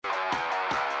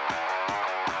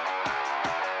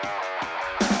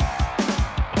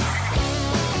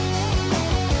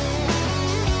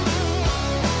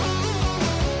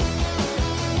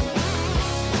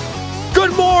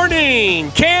morning,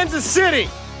 Kansas City.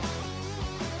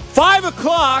 5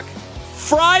 o'clock,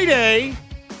 Friday,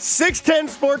 610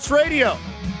 Sports Radio.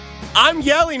 I'm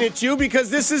yelling at you because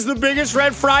this is the biggest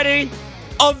Red Friday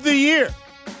of the year.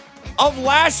 Of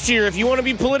last year, if you want to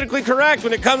be politically correct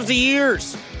when it comes to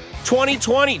years.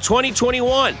 2020,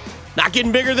 2021. Not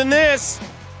getting bigger than this.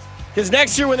 Because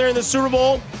next year when they're in the Super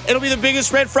Bowl, it'll be the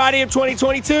biggest Red Friday of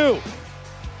 2022.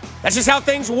 That's just how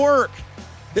things work.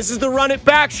 This is the Run It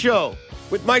Back show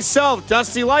with myself,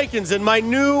 Dusty Likens, and my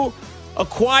new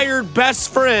acquired best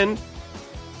friend,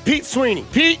 Pete Sweeney.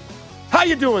 Pete, how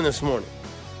you doing this morning?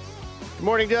 Good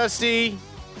morning, Dusty.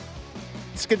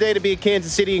 It's a good day to be a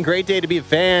Kansas City and great day to be a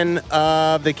fan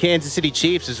of the Kansas City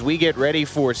Chiefs as we get ready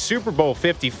for Super Bowl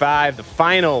 55, the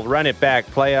final Run It Back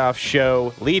playoff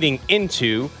show leading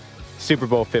into Super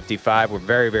Bowl 55. We're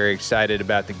very, very excited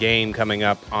about the game coming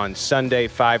up on Sunday,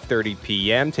 5:30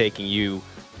 p.m., taking you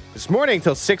this morning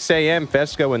till 6 a.m.,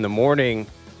 Fesco in the morning,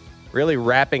 really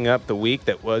wrapping up the week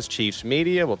that was Chiefs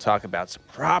media. We'll talk about some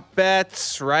prop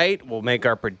bets, right? We'll make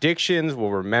our predictions.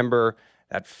 We'll remember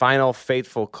that final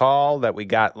faithful call that we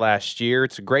got last year.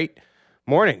 It's a great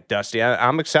morning, Dusty.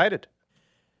 I'm excited.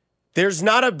 There's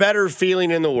not a better feeling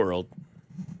in the world,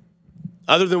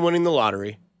 other than winning the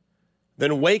lottery,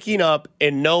 than waking up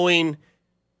and knowing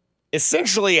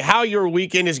essentially how your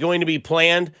weekend is going to be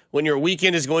planned when your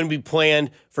weekend is going to be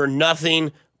planned for nothing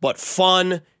but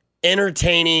fun,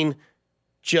 entertaining,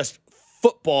 just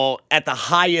football at the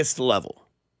highest level.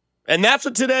 And that's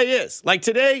what today is. Like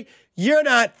today, you're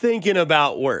not thinking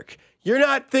about work. You're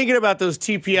not thinking about those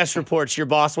TPS reports your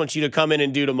boss wants you to come in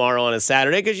and do tomorrow on a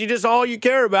Saturday because you just all you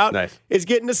care about is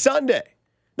getting to Sunday.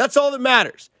 That's all that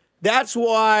matters. That's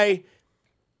why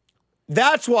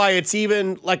it's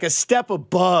even like a step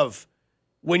above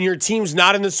when your team's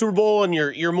not in the Super Bowl and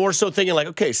you're more so thinking like,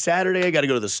 okay, Saturday, I got to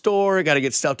go to the store. I got to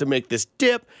get stuff to make this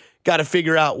dip. Got to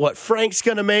figure out what Frank's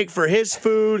going to make for his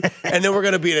food. And then we're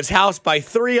going to be at his house by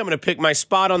 3. I'm going to pick my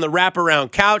spot on the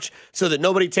wraparound couch so that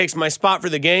nobody takes my spot for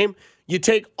the game. You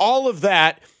take all of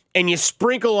that and you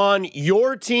sprinkle on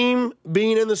your team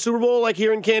being in the Super Bowl, like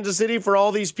here in Kansas City, for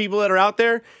all these people that are out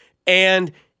there.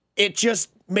 And it just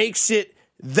makes it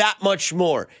that much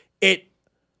more. It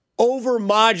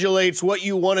overmodulates what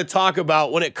you want to talk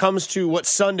about when it comes to what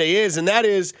Sunday is, and that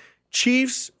is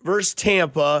Chiefs versus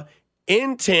Tampa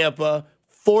in Tampa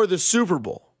for the Super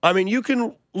Bowl. I mean, you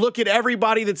can look at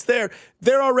everybody that's there.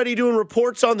 They're already doing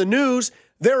reports on the news.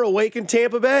 They're awake in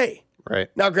Tampa Bay. Right.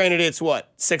 Now, granted, it's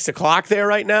 6 o'clock there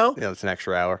right now? Yeah, it's an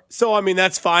extra hour. So, I mean,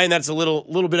 that's fine. That's a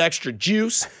little bit extra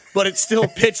juice, but it's still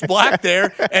pitch black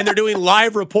there, and they're doing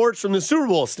live reports from the Super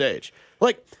Bowl stage.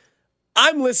 Like,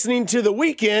 I'm listening to the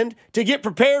weekend to get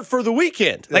prepared for the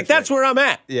weekend. That's where I'm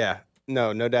at. Yeah,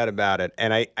 no doubt about it.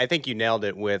 And I think you nailed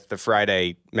it with the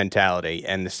Friday mentality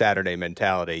and the Saturday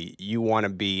mentality. You want to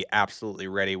be absolutely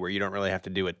ready where you don't really have to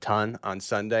do a ton on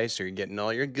Sunday. So you're getting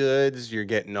all your goods, you're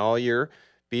getting all your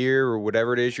beer or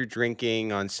whatever it is you're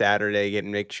drinking on Saturday,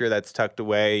 make sure that's tucked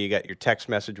away. You got your text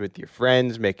message with your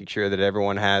friends, making sure that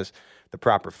everyone has the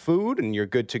proper food and you're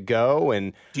good to go.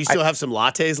 And do you still have some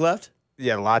lattes left?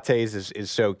 Yeah, lattes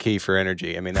is so key for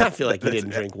energy. I mean, I feel like you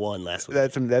didn't drink one last week.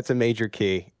 That's a major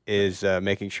key is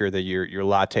making sure that you're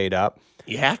latte'd up.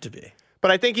 You have to be.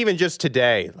 But I think even just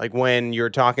today, like when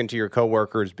you're talking to your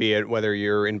coworkers, be it whether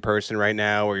you're in person right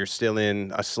now or you're still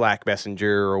in a Slack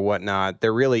messenger or whatnot,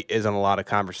 there really isn't a lot of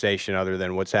conversation other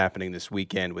than what's happening this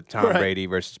weekend with Tom Brady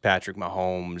versus Patrick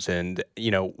Mahomes. And,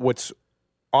 what's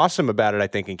awesome about it, I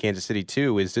think, in Kansas City,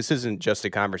 too, is this isn't just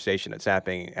a conversation that's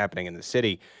happening in the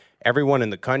city. Everyone in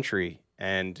the country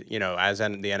and, as the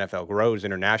NFL grows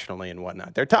internationally and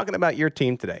whatnot, they're talking about your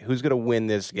team today. Who's going to win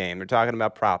this game? They're talking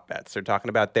about prop bets. They're talking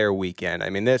about their weekend.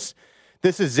 I mean, this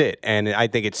is it. And I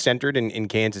think it's centered in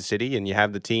Kansas City, and you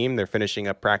have the team. They're finishing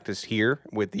up practice here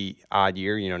with the odd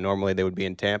year. Normally they would be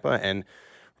in Tampa, and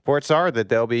reports are that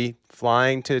they'll be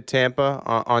flying to Tampa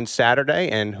on Saturday,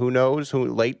 and who knows,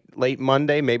 late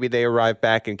Monday, maybe they arrive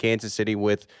back in Kansas City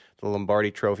with the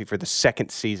Lombardi Trophy for the second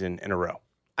season in a row.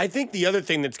 I think the other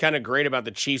thing that's kind of great about the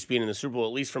Chiefs being in the Super Bowl,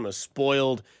 at least from a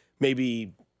spoiled,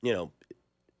 maybe,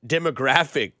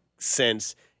 demographic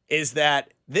sense, is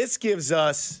that this gives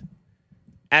us,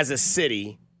 as a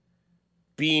city,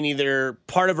 being either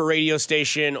part of a radio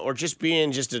station or just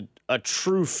being just a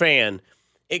true fan,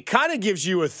 it kind of gives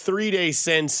you a 3-day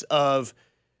sense of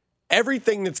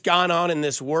everything that's gone on in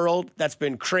this world that's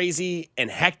been crazy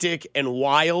and hectic and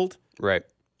wild. Right.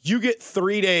 You get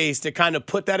 3 days to kind of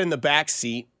put that in the back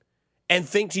seat and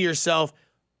think to yourself,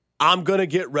 I'm going to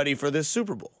get ready for this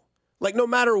Super Bowl. Like, no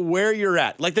matter where you're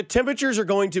at, like the temperatures are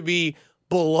going to be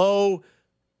below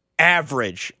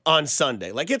average on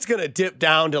Sunday. Like, it's going to dip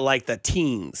down to like the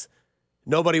teens.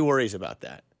 Nobody worries about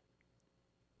that.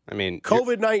 I mean,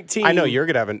 COVID-19. I know you're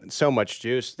going to have so much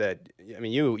juice that, I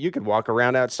mean, you could walk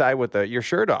around outside with your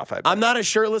shirt off. I'm not a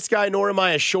shirtless guy, nor am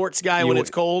I a shorts guy when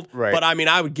it's cold. Right. But, I mean,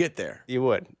 I would get there. You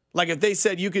would. Like, if they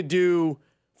said you could do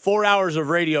 4 hours of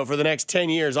radio for the next 10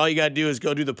 years, all you got to do is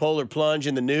go do the polar plunge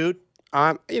in the nude.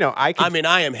 I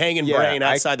am hanging brain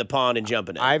outside the pond and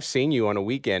jumping in. I've seen you on a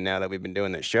weekend now that we've been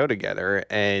doing this show together,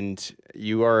 and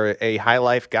you are a high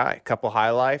life guy. A couple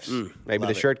high lifes, maybe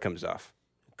the shirt comes off.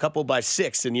 Couple by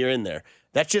 6 and you're in there.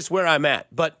 That's just where I'm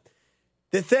at. But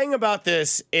the thing about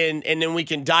this, and then we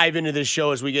can dive into this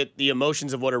show as we get the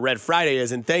emotions of what a Red Friday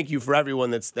is, and thank you for everyone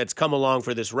that's come along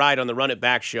for this ride on the Run It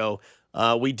Back show.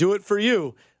 We do it for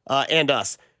you and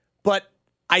us. But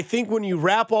I think when you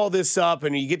wrap all this up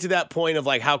and you get to that point of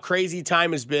like how crazy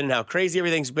time has been and how crazy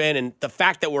everything's been, and the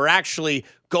fact that we're actually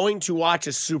going to watch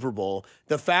a Super Bowl,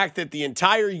 the fact that the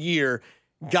entire year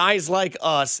guys like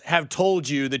us have told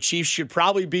you the Chiefs should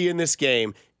probably be in this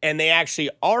game, and they actually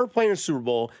are playing a Super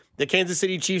Bowl. The Kansas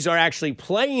City Chiefs are actually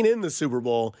playing in the Super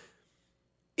Bowl.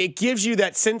 It gives you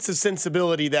that sense of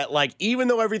sensibility that, like, even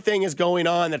though everything is going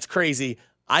on that's crazy,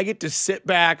 I get to sit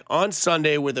back on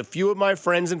Sunday with a few of my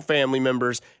friends and family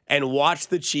members and watch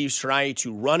the Chiefs try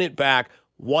to run it back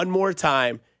one more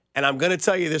time. And I'm going to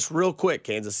tell you this real quick,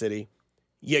 Kansas City.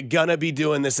 You're going to be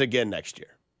doing this again next year.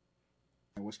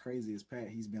 What's crazy is Pat,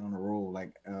 he's been on a roll.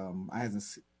 Like,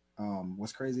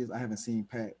 what's crazy is I haven't seen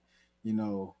Pat,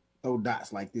 throw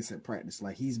dots like this at practice.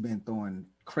 Like, he's been throwing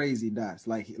crazy dots.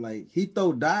 Like he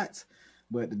throw dots,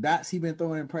 but the dots he been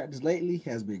throwing in practice lately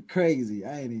has been crazy.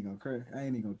 I ain't even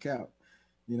gonna count.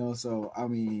 So I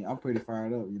mean, I'm pretty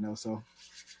fired up, so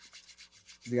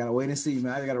you gotta wait and see,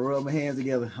 man. I gotta rub my hands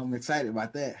together. I'm excited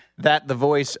about that. That the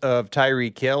voice of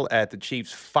Tyreek Hill at the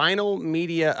Chiefs' final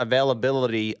media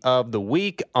availability of the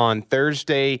week on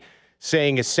Thursday,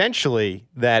 saying essentially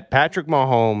that Patrick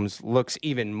Mahomes looks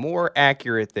even more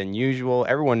accurate than usual.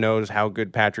 Everyone knows how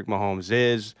good Patrick Mahomes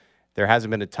is. There hasn't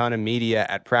been a ton of media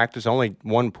at practice, only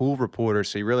one pool reporter,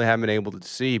 so you really haven't been able to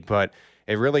see. But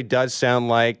it really does sound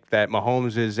like that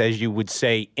Mahomes is, as you would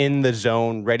say, in the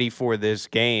zone, ready for this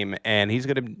game. And he's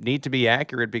going to need to be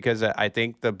accurate because I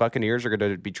think the Buccaneers are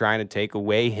going to be trying to take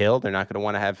away Hill. They're not going to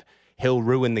want to have Hill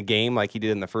ruin the game like he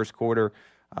did in the first quarter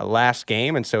last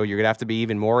game. And so you're going to have to be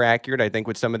even more accurate, I think,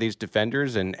 with some of these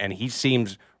defenders. And he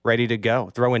seems ready to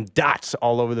go, throwing dots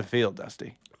all over the field,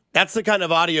 Dusty. That's the kind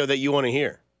of audio that you want to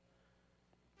hear.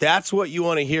 That's what you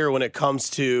want to hear when it comes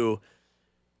to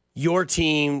your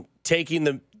team taking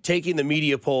the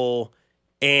media poll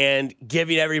and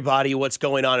giving everybody what's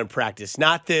going on in practice.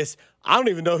 Not this, I don't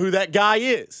even know who that guy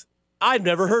is. I've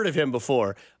never heard of him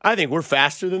before. I think we're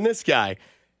faster than this guy.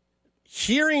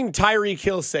 Hearing Tyreek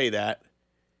Hill say that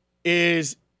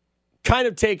is kind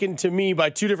of taken to me by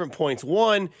two different points.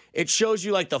 One, it shows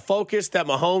you like the focus that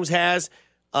Mahomes has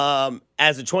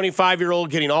as a 25-year-old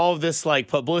getting all of this like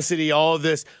publicity, all of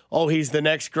this, he's the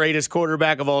next greatest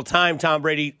quarterback of all time, Tom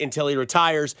Brady, until he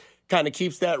retires, kind of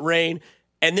keeps that reign.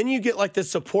 And then you get like the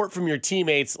support from your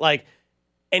teammates. Like,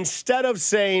 instead of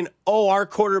saying, our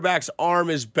quarterback's arm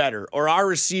is better or our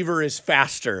receiver is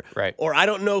faster, right, or I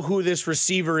don't know who this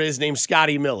receiver is named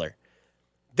Scotty Miller,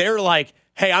 they're like,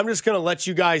 hey, I'm just going to let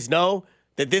you guys know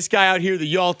that this guy out here that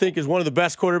y'all think is one of the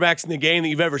best quarterbacks in the game that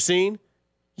you've ever seen,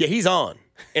 yeah, he's on.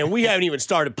 And we haven't even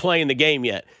started playing the game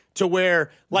yet, to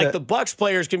where like the Bucs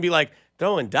players can be like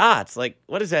throwing dots. Like,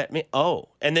 what does that mean? Oh,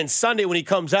 and then Sunday when he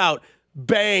comes out,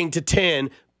 bang to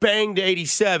 10, bang to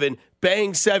 87,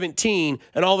 bang 17,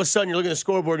 and all of a sudden you're looking at the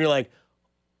scoreboard and you're like,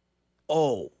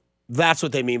 oh, that's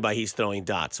what they mean by he's throwing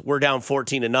dots. We're down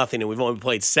 14-0, and we've only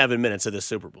played 7 minutes of the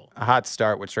Super Bowl. A hot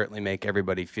start would certainly make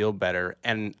everybody feel better.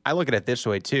 And I look at it this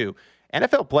way, too.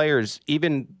 NFL players,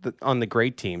 even on the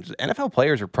great teams, NFL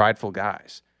players are prideful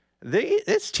guys.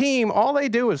 This team, all they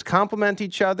do is compliment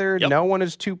each other. Yep. No one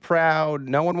is too proud.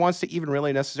 No one wants to even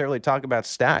really necessarily talk about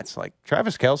stats. Like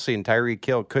Travis Kelce and Tyreek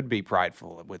Hill could be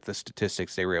prideful with the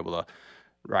statistics they were able to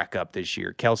rack up this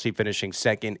year. Kelce finishing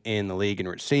second in the league in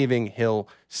receiving. Hill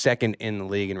second in the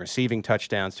league in receiving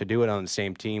touchdowns. To do it on the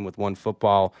same team with one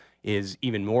football is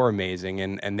even more amazing.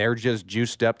 And they're just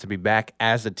juiced up to be back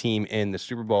as a team in the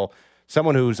Super Bowl.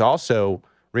 Someone who's also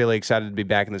really excited to be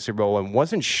back in the Super Bowl and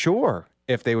wasn't sure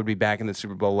if they would be back in the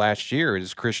Super Bowl last year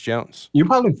is Chris Jones. You're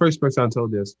probably the first person I told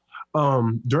this.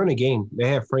 During the game, they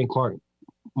had Frank Clark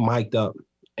mic'd up.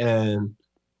 And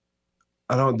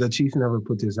the Chiefs never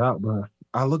put this out, but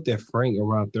I looked at Frank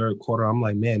around third quarter. I'm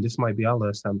like, man, this might be our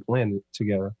last time playing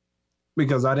together.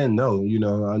 Because I didn't know,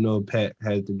 I know Pat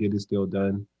had to get his deal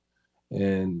done.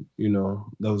 and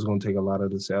that was going to take a lot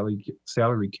of the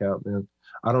salary cap. And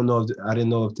I didn't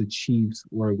know if the Chiefs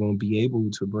were going to be able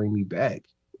to bring me back,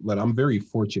 but I'm very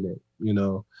fortunate,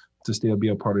 to still be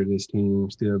a part of this team,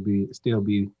 still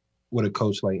be with a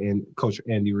coach like Coach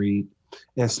Andy Reid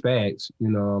and Spags.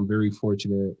 I'm very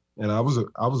fortunate, and I was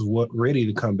ready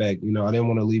to come back. I didn't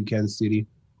want to leave Kansas City.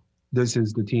 This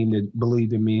is the team that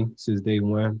believed in me since day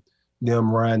one.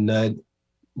 Them, Ryan Nutt,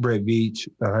 Brett Veach,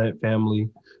 the Hunt family,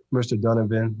 Mr.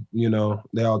 Donovan,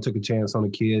 they all took a chance on the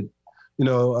kid.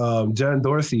 John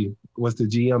Dorsey was the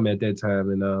GM at that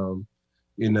time, and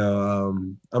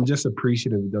I'm just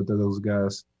appreciative that those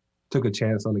guys took a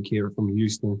chance on a kid from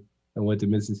Houston and went to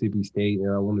Mississippi State,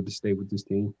 and I wanted to stay with this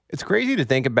team. It's crazy to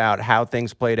think about how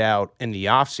things played out in the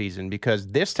offseason, because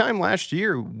this time last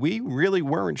year, we really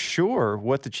weren't sure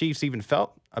what the Chiefs even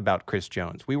felt about Chris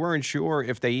Jones. We weren't sure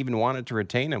if they even wanted to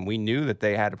retain him. We knew that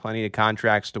they had plenty of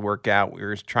contracts to work out. We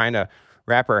were trying to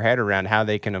wrap our head around how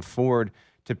they can afford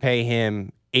to pay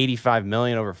him $85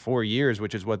 million over 4 years,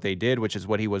 which is what they did, which is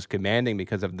what he was commanding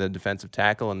because of the defensive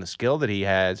tackle and the skill that he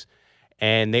has.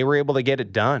 And they were able to get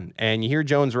it done. And you hear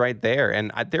Jones right there.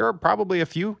 And there are probably a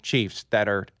few Chiefs that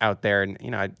are out there.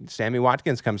 And, Sammy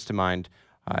Watkins comes to mind.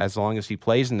 As long as he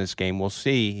plays in this game, we'll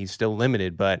see. He's still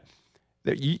limited. But,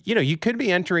 you could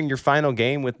be entering your final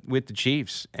game with the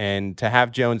Chiefs. And to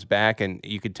have Jones back, and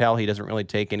you could tell he doesn't really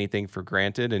take anything for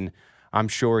granted. And I'm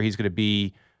sure he's going to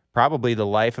be probably the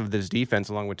life of this defense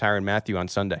along with Tyrann Mathieu on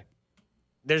Sunday.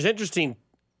 There's interesting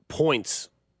points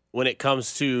when it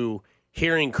comes to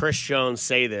hearing Chris Jones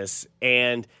say this.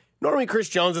 And normally Chris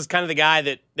Jones is kind of the guy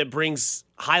that brings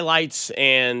highlights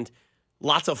and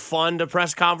lots of fun to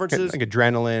press conferences. Like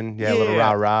adrenaline, a little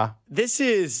rah-rah. This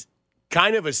is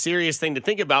kind of a serious thing to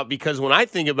think about, because when I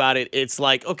think about it, it's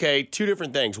like, okay, two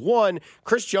different things. One,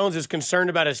 Chris Jones is concerned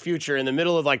about his future in the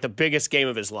middle of like the biggest game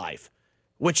of his life,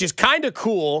 which is kind of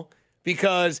cool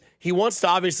because he wants to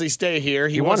obviously stay here.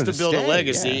 He wants to build a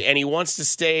legacy, and he wants to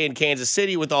stay in Kansas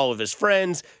City with all of his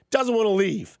friends. Doesn't want to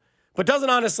leave, but doesn't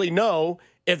honestly know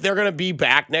if they're going to be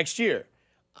back next year.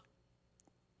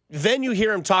 Then you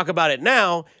hear him talk about it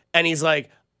now, and he's like,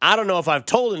 I don't know if I've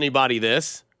told anybody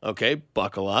this. Okay,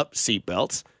 buckle up,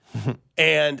 seatbelts.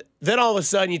 And then all of a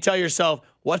sudden you tell yourself,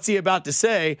 what's he about to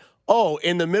say? Oh,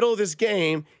 in the middle of this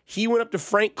game, he went up to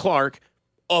Frank Clark,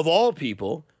 of all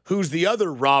people, who's the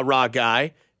other rah-rah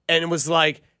guy, and was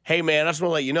like, hey, man, I just want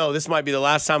to let you know this might be the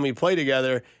last time we play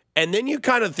together. And then you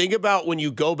kind of think about when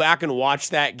you go back and watch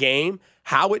that game,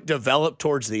 how it developed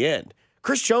towards the end.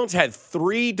 Chris Jones had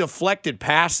 3 deflected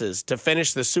passes to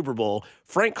finish the Super Bowl.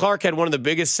 Frank Clark had one of the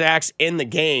biggest sacks in the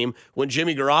game when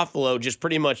Jimmy Garoppolo just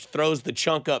pretty much throws the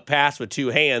chunk-up pass with 2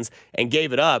 hands and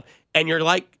gave it up. And you're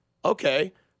like,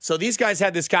 okay, so these guys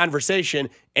had this conversation,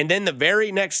 and then the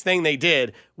very next thing they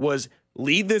did was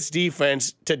lead this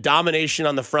defense to domination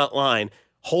on the front line,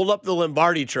 hold up the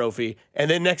Lombardi Trophy, and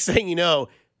then next thing you know,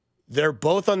 they're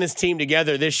both on this team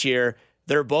together this year.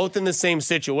 They're both in the same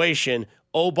situation.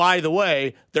 Oh, by the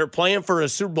way, they're playing for a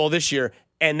Super Bowl this year,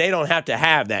 and they don't have to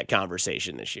have that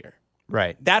conversation this year.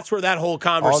 Right. That's where that whole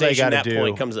conversation, that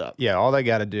point comes up. Yeah, all they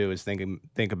got to do is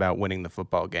think about winning the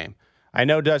football game. I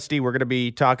know, Dusty, we're going to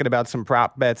be talking about some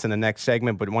prop bets in the next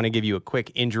segment, but want to give you a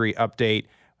quick injury update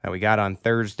that we got on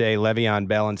Thursday. Le'Veon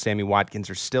Bell and Sammy Watkins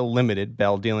are still limited.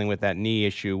 Bell dealing with that knee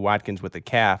issue, Watkins with the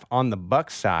calf. On the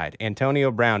Bucs side, Antonio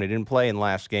Brown, he didn't play in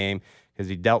last game because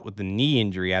he dealt with the knee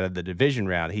injury out of the division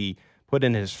round. He put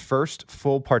in his first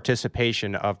full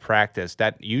participation of practice.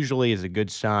 That usually is a good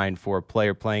sign for a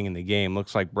player playing in the game.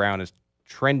 Looks like Brown is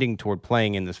trending toward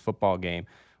playing in this football game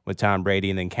with Tom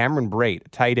Brady. And then Cameron Brate,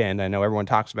 tight end. I know everyone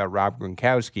talks about Rob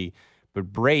Gronkowski,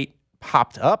 but Brate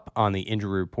popped up on the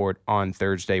injury report on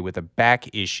Thursday with a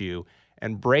back issue.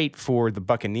 And Brate for the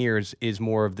Buccaneers is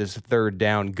more of this third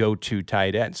down go-to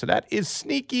tight end. So that is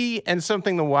sneaky and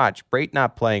something to watch. Brate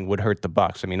not playing would hurt the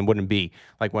Bucs. I mean, it wouldn't be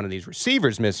like one of these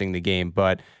receivers missing the game,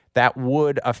 but that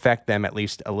would affect them at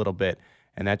least a little bit.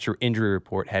 And that's your injury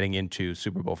report heading into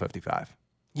Super Bowl 55.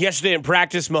 Yesterday in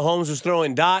practice, Mahomes was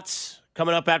throwing dots.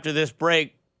 Coming up after this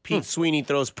break, Pete Sweeney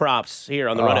throws props here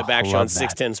on the Run It Back Show on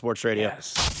 610 Sports Radio.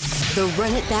 Yes. The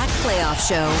Run It Back Playoff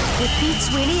Show with Pete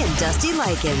Sweeney and Dusty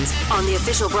Likens on the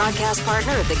official broadcast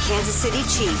partner of the Kansas City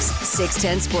Chiefs,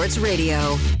 610 Sports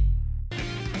Radio.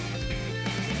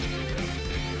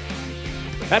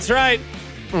 That's right.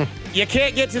 You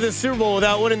can't get to the Super Bowl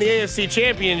without winning the AFC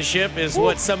Championship, is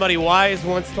what somebody wise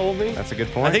once told me. That's a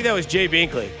good point. I think that was Jay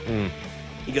Binkley.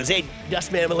 He goes, hey,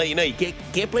 Dust Man, I'm going to let you know, you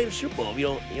can't play the Super Bowl if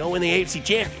you don't win the AFC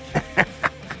Championship.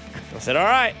 I said, all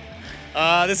right.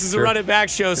 This is a Run It Back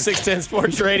Show, 610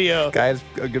 Sports Radio. Guy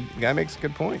makes a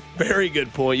good point. Very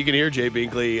good point. You can hear Jay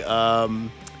Binkley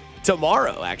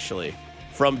tomorrow, actually,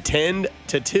 from 10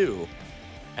 to 2,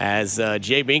 as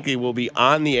Jay Binkley will be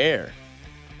on the air,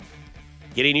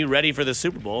 getting you ready for the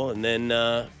Super Bowl. And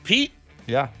then, Pete,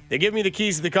 Yeah. they give me the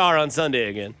keys to the car on Sunday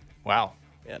again. Wow.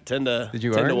 Yeah, 10 to, Did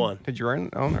you 10 earn? to 1. Did you earn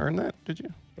that? Did you?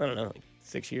 I don't know, like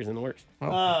 6 years in the works.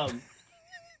 Oh.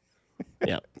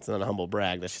 Yeah, it's not a humble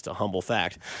brag. That's just a humble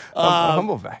fact. A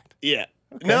humble fact. Yeah.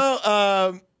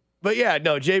 No, but yeah,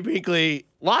 no, Jay Binkley,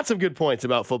 lots of good points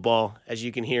about football, as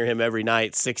you can hear him every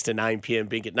night, 6 to 9 p.m.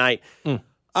 Bink at Night.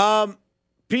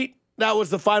 Pete, that was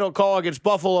the final call against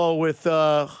Buffalo with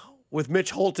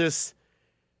Mitch Holthus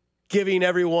giving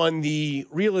everyone the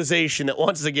realization that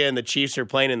once again the Chiefs are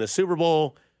playing in the Super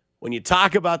Bowl. When you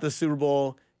talk about the Super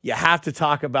Bowl, you have to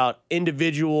talk about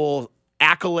individual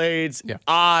accolades,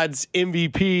 odds,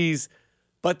 MVPs,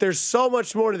 but there's so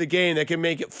much more to the game that can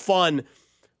make it fun,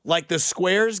 like the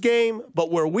Squares game. But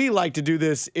where we like to do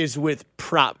this is with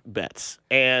prop bets.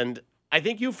 And I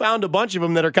think you found a bunch of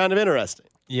them that are kind of interesting.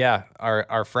 Yeah,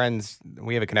 our friends,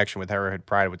 we have a connection with Arrowhead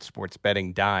Pride with Sports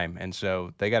Betting Dime, and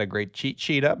so they got a great cheat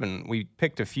sheet up, and we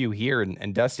picked a few here.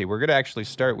 And Dusty, we're going to actually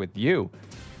start with you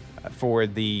for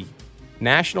the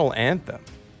national anthem.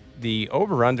 The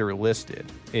over-under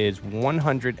listed is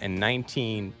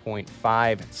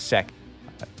 119.5 seconds.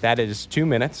 That is 2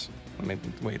 minutes.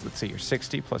 Let's see, you're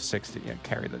 60 plus 60. Yeah,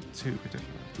 carry the 2.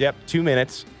 Yep, 2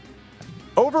 minutes.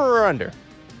 Over or under?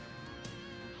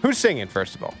 Who's singing,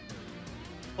 first of all?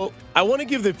 Well, I want to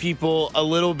give the people a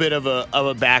little bit of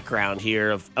a background here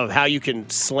of how you can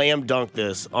slam dunk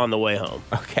this on the way home.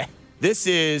 Okay. This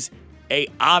is a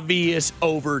obvious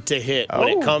over to hit when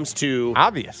it comes to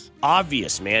obvious,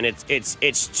 man.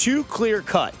 It's too clear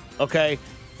cut. Okay,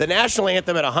 the national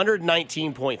anthem at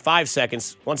 119.5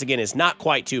 seconds. Once again, is not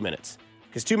quite 2 minutes,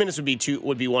 because 2 minutes would be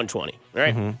 120.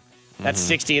 Right, that's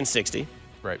 60 and 60.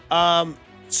 Right.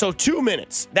 So 2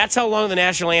 minutes. That's how long the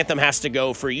national anthem has to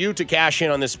go for you to cash in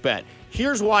on this bet.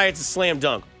 Here's why it's a slam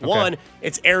dunk. Okay. 1,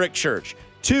 it's Eric Church.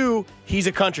 2, he's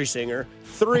a country singer.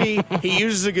 3, he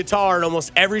uses a guitar in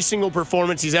almost every single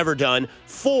performance he's ever done.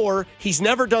 4, he's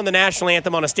never done the national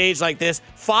anthem on a stage like this.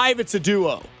 5, it's a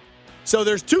duo. So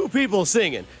there's 2 people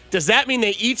singing. Does that mean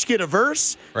they each get a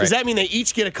verse? Right. Does that mean they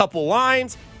each get a couple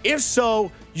lines? If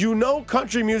so, you know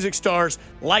country music stars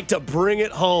like to bring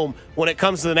it home when it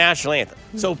comes to the national anthem.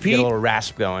 So Pete, Get a little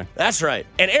rasp going. that's right.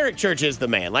 And Eric Church is the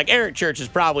man. Like, Eric Church is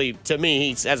probably, to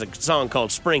me, he has a song called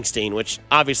Springsteen, which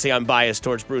obviously I'm biased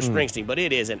towards Bruce Springsteen, but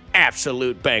it is an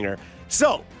absolute banger.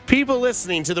 So, people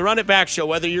listening to the Run It Back Show,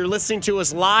 whether you're listening to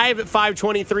us live at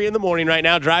 5:23 in the morning right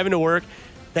now, driving to work,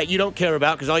 that you don't care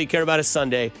about because all you care about is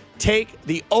Sunday, take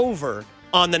the over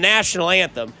on the national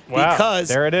anthem. Wow, because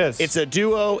there it is. It's a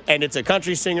duo and it's a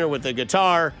country singer with a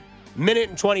guitar. Minute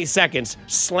and 20 seconds,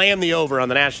 slam the over on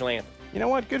the national anthem. You know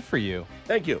what? Good for you.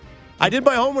 Thank you. I did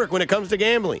my homework when it comes to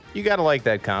gambling. You got to like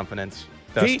that confidence,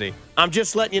 Dusty. Pete, I'm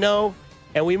just letting you know,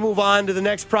 and we move on to the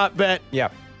next prop bet. Yeah.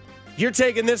 You're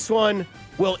taking this one.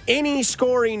 Will any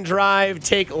scoring drive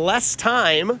take less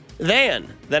time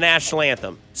than the national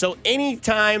anthem? So any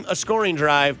time a scoring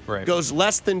drive goes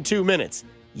less than 2 minutes,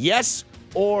 yes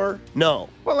or no?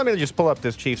 Well, let me just pull up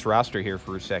this Chiefs roster here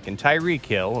for a second. Tyreek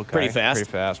Hill, okay. Pretty fast.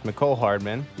 Mecole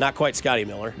Hardman. Not quite Scotty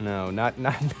Miller. No,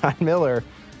 not Miller,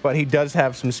 but he does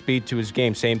have some speed to his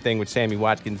game. Same thing with Sammy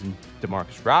Watkins and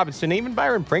Demarcus Robinson. Even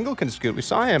Byron Pringle can scoot. We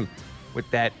saw him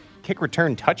with that kick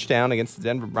return touchdown against the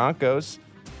Denver Broncos.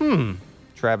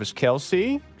 Travis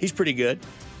Kelce. He's pretty good.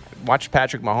 Watched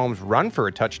Patrick Mahomes run for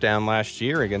a touchdown last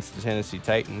year against the Tennessee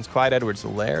Titans. Clyde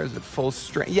Edwards-Helaire is at full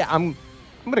strength. Yeah, I'm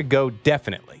going to go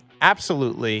definitely.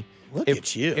 Absolutely. Look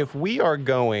at you. If we are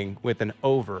going with an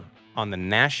over on the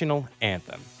national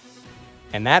anthem,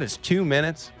 and that is 2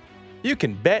 minutes, you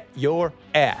can bet your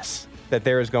ass that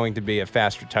there is going to be a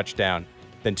faster touchdown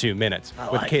than 2 minutes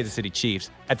with the Kansas City Chiefs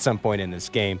at some point in this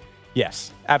game.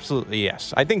 Yes, absolutely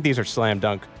yes. I think these are slam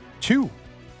dunk 2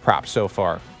 props so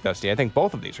far, Dusty. I think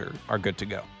both of these are good to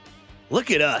go. Look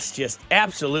at us just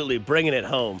absolutely bringing it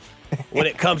home when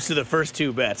it comes to the first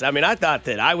 2 bets. I mean, I thought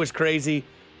that I was crazy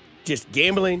just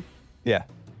gambling. Yeah.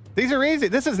 These are easy.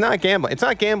 This is not gambling. It's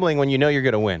not gambling when you know you're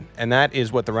going to win. And that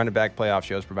is what the Run It Back Playoff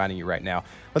Show is providing you right now.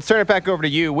 Let's turn it back over to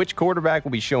you. Which quarterback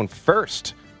will be shown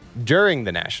first during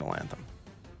the national anthem?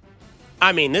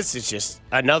 I mean, this is just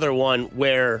another one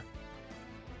where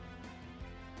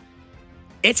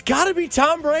it's got to be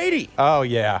Tom Brady. Oh,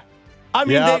 yeah. I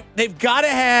mean, they've got to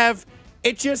have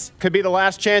it. Just could be the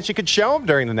last chance you could show him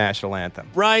during the national anthem.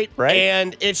 Right. Right.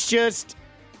 And it's just,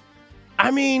 I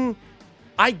mean,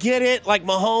 I get it. Like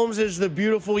Mahomes is the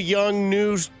beautiful young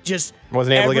news. Just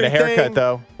wasn't able to get a haircut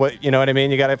though. What, you know what I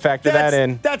mean? You got to factor that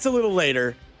in. That's a little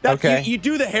later. Okay. You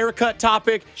do the haircut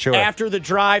topic after the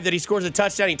drive that he scores a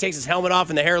touchdown. He takes his helmet off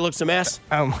and the hair looks a mess.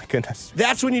 Oh, my goodness.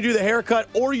 That's when you do the haircut,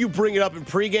 or you bring it up in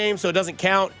pregame so it doesn't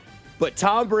count. But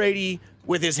Tom Brady,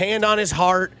 with his hand on his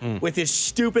heart, with his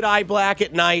stupid eye black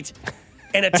at night,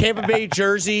 and a Tampa Bay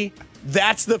jersey,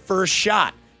 that's the first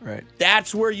shot. Right.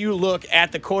 That's where you look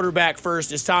at the quarterback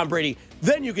first is Tom Brady.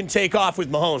 Then you can take off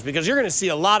with Mahomes because you're going to see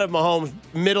a lot of Mahomes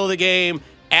middle of the game,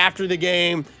 after the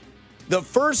game. The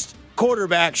first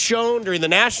quarterback shown during the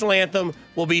national anthem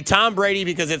will be Tom Brady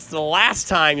because it's the last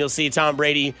time you'll see Tom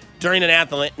Brady during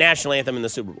the national anthem in the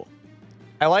Super Bowl.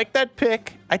 I like that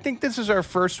pick. I think this is our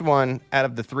first one out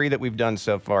of the 3 that we've done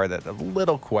so far that's a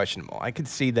little questionable. I could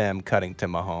see them cutting to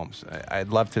Mahomes. I'd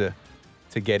love to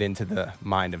get into the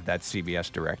mind of that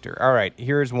CBS director. All right,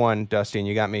 here's one, Dustin.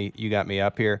 You got me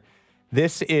up here.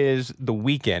 This is The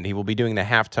Weeknd. He will be doing the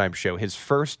halftime show. His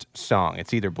first song.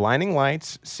 It's either Blinding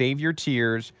Lights, Save Your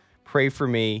Tears, Pray for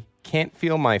Me, Can't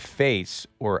Feel My Face,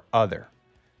 or Other.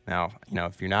 Now,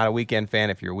 if you're not a Weeknd fan,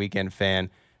 if you're a Weeknd fan,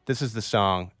 this is the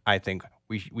song I think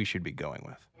we should be going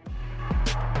with.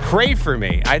 Pray for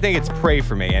Me. I think it's Pray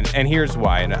for Me, and here's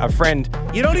why. And a friend...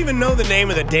 You don't even know the name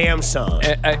of the damn song.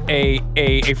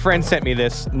 A friend sent me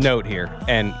this note here,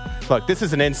 and look, this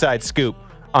is an inside scoop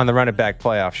on the Run It Back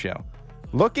playoff show.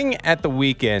 Looking at The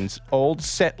Weeknd's old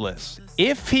set list,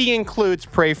 if he includes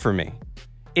Pray for Me,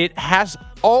 it has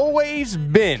always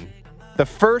been the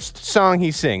first song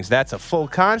he sings. That's a full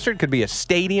concert, could be a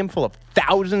stadium full of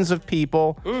thousands of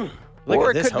people,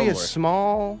 or it could be a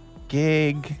small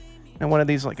gig in one of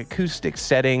these like acoustic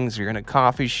settings. You're in a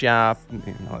coffee shop,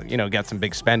 got some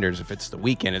big spenders. If it's The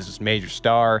Weeknd as this major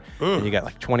star, and you got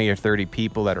like 20 or 30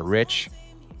 people that are rich,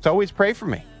 it's always Pray for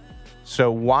Me.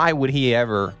 So why would he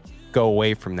ever go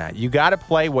away from that? You got to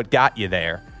play what got you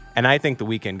there, and I think The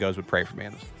Weeknd goes with Pray for Me.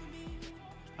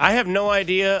 I have no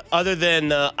idea other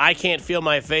than I Can't Feel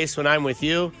My Face When I'm With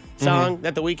You song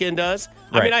that The Weeknd does.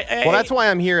 Right. I mean, well, that's why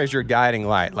I'm here as your guiding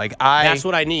light. That's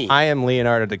what I need. I am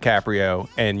Leonardo DiCaprio,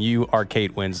 and you are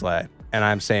Kate Winslet, and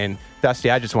I'm saying, Dusty,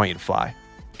 I just want you to fly.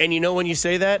 And when you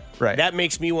say that, right, that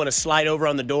makes me want to slide over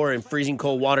on the door in freezing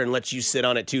cold water and let you sit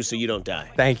on it too so you don't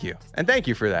die. Thank you. And thank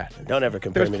you for that. Don't ever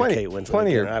compare me to Kate Winslet.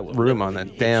 Plenty of room on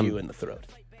that damn you in the throat.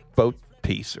 Boat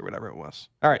piece or whatever it was.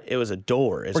 All right. It was a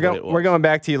door is what it was. We're going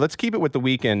back to you. Let's keep it with The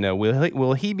Weeknd, though.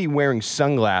 Will he be wearing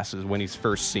sunglasses when he's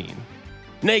first seen?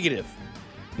 Negative.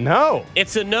 No.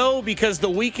 It's a no because The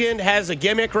Weeknd has a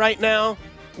gimmick right now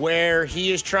where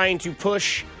he is trying to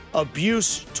push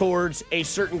abuse towards a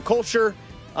certain culture.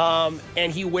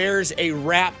 And he wears a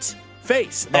wrapped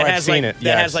face that has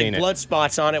blood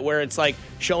spots on it, where it's like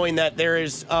showing that there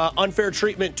is unfair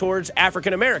treatment towards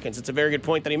African Americans. It's a very good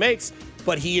point that he makes,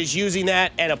 but he is using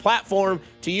that at a platform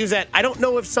to use that. I don't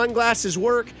know if sunglasses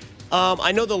work.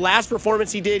 I know the last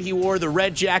performance he did, he wore the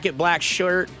red jacket, black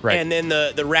shirt, and then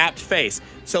the wrapped face.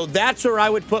 So that's where I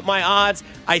would put my odds.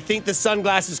 I think the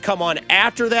sunglasses come on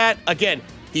after that. Again,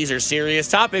 these are serious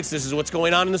topics. This is what's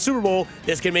going on in the Super Bowl.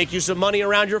 This can make you some money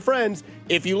around your friends.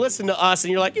 If you listen to us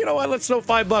and you're like, you know what, let's throw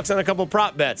 $5 on a couple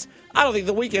prop bets. I don't think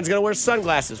The Weeknd's going to wear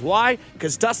sunglasses. Why?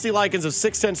 Because Dusty Likens of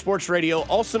 610 Sports Radio,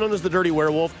 also known as the Dirty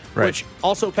Werewolf, which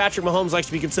also Patrick Mahomes likes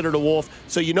to be considered a wolf.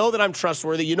 So you know that I'm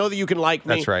trustworthy. You know that you can like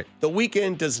me. That's right. The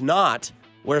Weeknd does not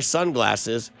wear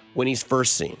sunglasses when he's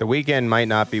first seen. The Weeknd might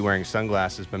not be wearing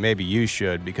sunglasses, but maybe you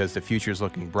should, because the future's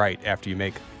looking bright after you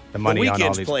make the money on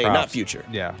all these playing, props. not future.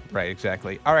 Yeah, right,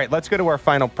 exactly. All right, let's go to our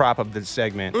final prop of this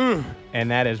segment,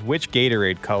 and that is which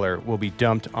Gatorade color will be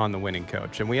dumped on the winning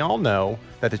coach. And we all know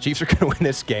that the Chiefs are going to win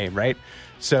this game, right?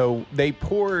 So they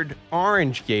poured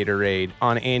orange Gatorade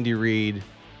on Andy Reid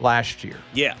last year.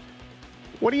 Yeah.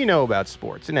 What do you know about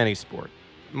sports, in any sport?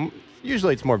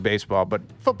 Usually it's more baseball, but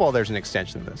football, there's an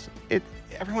extension of this.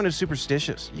 Everyone is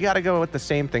superstitious. You got to go with the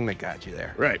same thing that got you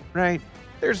there. Right. Right?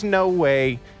 There's no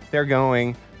way they're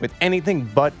going with anything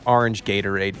but orange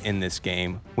Gatorade in this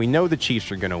game. We know the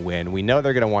Chiefs are going to win. We know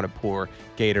they're going to want to pour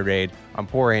Gatorade on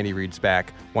poor Andy Reid's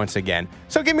back once again.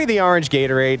 So give me the orange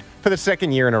Gatorade for the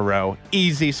second year in a row.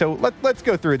 Easy. So let's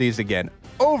go through these again.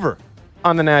 Over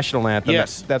on the national anthem.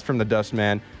 Yes. That's from the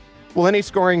Dustman. Will any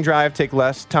scoring drive take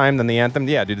less time than the anthem?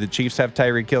 Yeah. Do the Chiefs have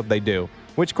Tyreek Hill? They do.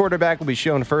 Which quarterback will be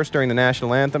shown first during the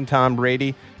national anthem? Tom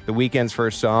Brady. The Weeknd's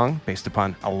first song, based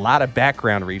upon a lot of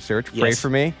background research. Yes. Pray for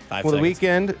me. 5 Will seconds.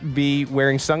 The Weeknd be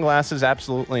wearing sunglasses?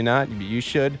 Absolutely not. You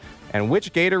should. And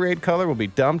which Gatorade color will be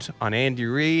dumped on Andy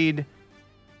Reid?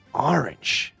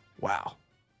 Orange. Wow.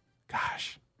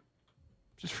 Gosh.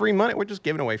 Just free money. We're just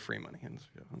giving away free money.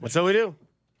 That's what we do.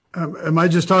 Am I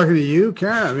just talking to you,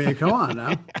 Karen? I mean, come on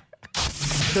now.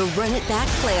 The Run It Back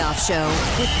Playoff Show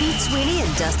with Pete Sweeney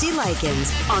and Dusty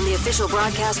Likens on the official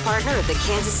broadcast partner of the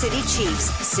Kansas City Chiefs,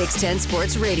 610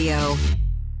 Sports Radio.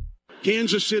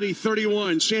 Kansas City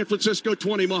 31, San Francisco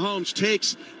 20. Mahomes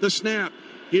takes the snap.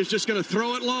 He is just going to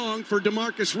throw it long for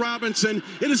Demarcus Robinson.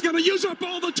 It is going to use up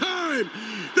all the time.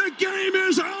 The game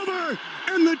is over,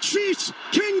 and the Chiefs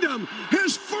kingdom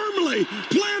has firmly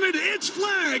planted its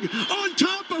flag on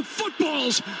top of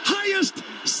football's highest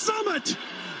summit.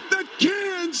 The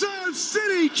Kansas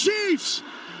City Chiefs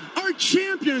are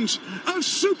champions of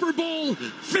Super Bowl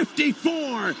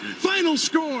 54. Final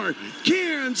score,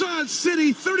 Kansas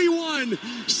City 31,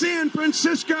 San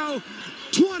Francisco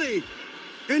 20.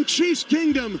 And Chiefs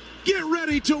Kingdom, get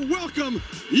ready to welcome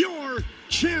your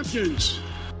champions.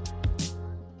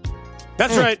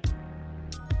 That's right.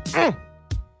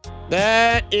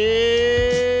 That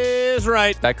is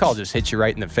right. That call just hits you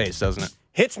right in the face, doesn't it?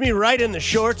 Hits me right in the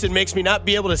shorts and makes me not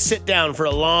be able to sit down for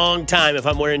a long time if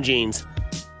I'm wearing jeans.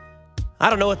 I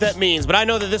don't know what that means, but I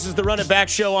know that this is the Run It Back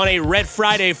Show on a Red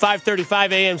Friday,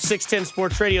 5:35 a.m., 610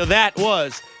 Sports Radio. That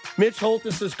was Mitch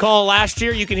Holthus' call last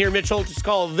year. You can hear Mitch Holthus'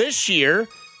 call this year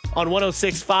on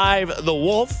 106.5 The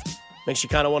Wolf. Makes you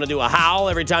kind of want to do a howl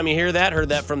every time you hear that. Heard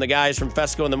that from the guys from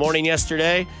Fesco in the Morning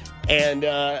yesterday. And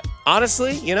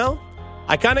honestly, you know,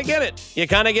 I kind of get it. You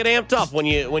kind of get amped up when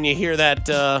you hear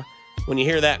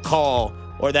that call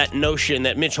or that notion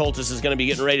that Mitch Holthus is going to be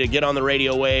getting ready to get on the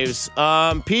radio waves.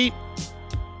 Pete,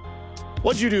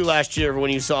 what'd you do last year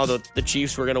when you saw the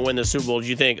Chiefs were going to win the Super Bowl? Did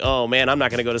you think, oh man, I'm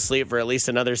not going to go to sleep for at least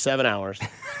another 7 hours?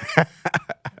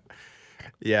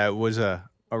 Yeah, it was a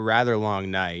rather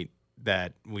long night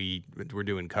that we were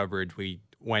doing coverage. We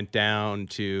went down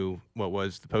to what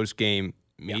was the post-game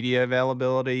media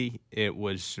availability. It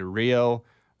was surreal,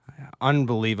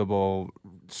 unbelievable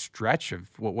stretch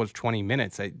of what was 20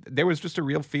 minutes. There was just a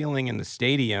real feeling in the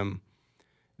stadium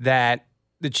that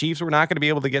the Chiefs were not going to be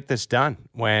able to get this done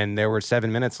when there were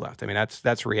 7 minutes left. I mean,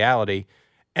 that's reality.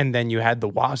 And then you had the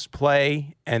Wasp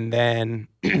play, and then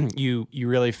you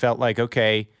really felt like,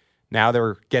 okay, now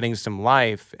they're getting some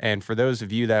life. And for those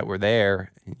of you that were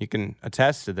there, you can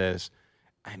attest to this.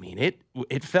 I mean,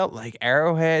 it felt like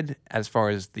Arrowhead as far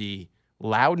as the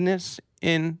loudness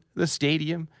in the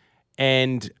stadium,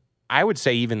 and I would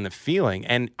say even the feeling.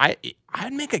 And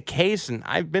I'd make a case, and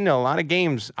I've been to a lot of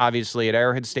games, obviously, at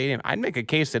Arrowhead Stadium. I'd make a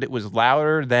case that it was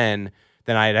louder than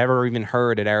I'd ever even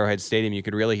heard at Arrowhead Stadium. You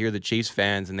could really hear the Chiefs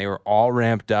fans, and they were all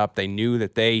ramped up. They knew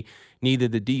that they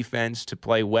needed the defense to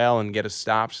play well and get a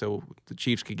stop so the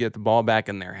Chiefs could get the ball back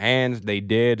in their hands. They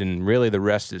did, and really the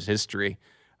rest is history.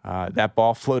 That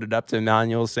ball floated up to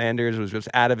Emmanuel Sanders, was just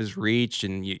out of his reach,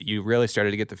 and you really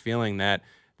started to get the feeling that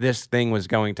this thing was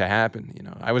going to happen. You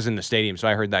know, I was in the stadium, so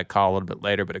I heard that call a little bit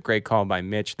later, but a great call by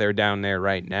Mitch. They're down there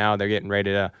right now. They're getting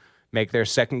ready to make their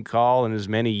second call in as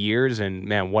many years, and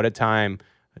man, what a time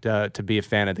to be a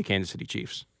fan of the Kansas City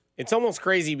Chiefs. It's almost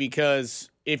crazy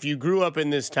because if you grew up in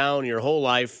this town your whole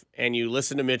life and you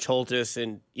listen to Mitch Holthus,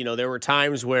 and, you know, there were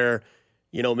times where,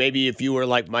 you know, maybe if you were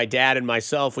like my dad and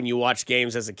myself when you watched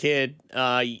games as a kid,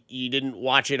 you didn't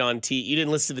watch it on you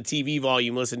didn't listen to the TV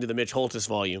volume, listen to the Mitch Holthus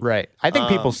volume. Right. I think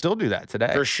people still do that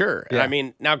today. For sure. Yeah. I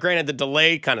mean, now granted, the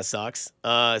delay kind of sucks,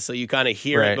 so you kind of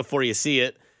hear it before you see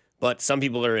it, but some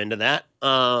people are into that.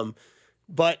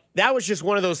 But that was just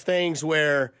one of those things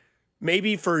where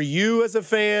maybe for you as a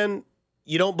fan,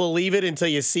 you don't believe it until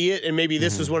you see it, and maybe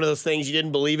this was one of those things you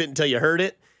didn't believe it until you heard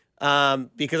it.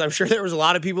 Because I'm sure there was a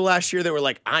lot of people last year that were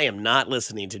like, I am not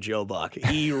listening to Joe Buck.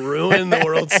 He ruined the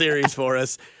World Series for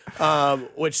us,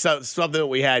 which is something that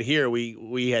we had here.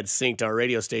 We had synced our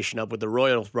radio station up with the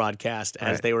Royals broadcast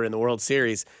as they were in the World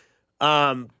Series.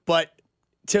 But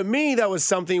to me, that was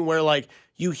something where, like,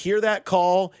 you hear that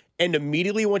call, and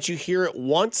immediately once you hear it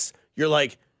once, you're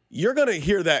like, you're going to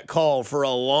hear that call for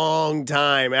a long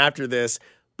time after this.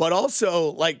 But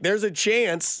also, like, there's a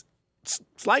chance,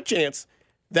 slight chance,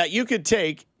 that you could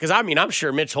take, because I mean, I'm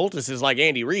sure Mitch Holthus is like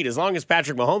Andy Reid. As long as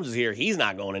Patrick Mahomes is here, he's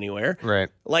not going anywhere. Right.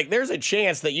 Like, there's a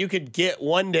chance that you could get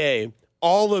one day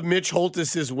all of Mitch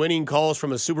Holthus's winning calls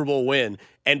from a Super Bowl win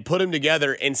and put them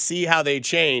together and see how they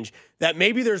change. That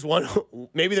maybe there's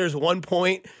one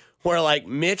point where, like,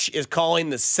 Mitch is calling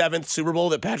the 7th Super Bowl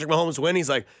that Patrick Mahomes win. He's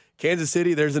like, Kansas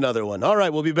City, there's another one. All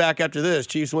right, we'll be back after this.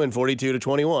 Chiefs win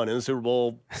 42-21 in the Super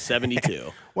Bowl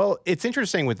 72. Well, it's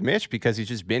interesting with Mitch because he's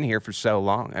just been here for so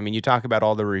long. I mean, you talk about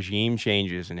all the regime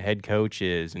changes and head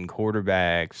coaches and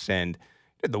quarterbacks, and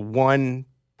the one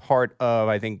part of,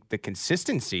 I think, the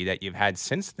consistency that you've had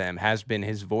since then has been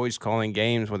his voice calling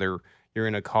games, whether you're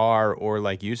in a car or,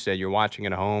 like you said, you're watching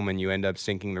at home and you end up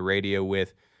syncing the radio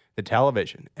with the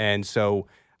television. And so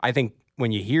I think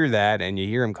when you hear that and you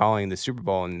hear him calling the Super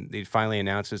Bowl and he finally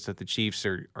announces that the Chiefs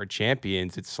are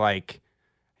champions, it's like,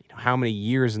 how many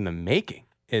years in the making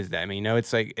is that? I mean,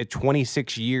 it's like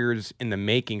 26 years in the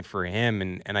making for him.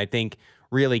 And I think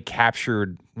really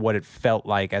captured what it felt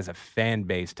like as a fan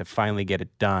base to finally get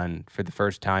it done for the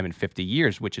first time in 50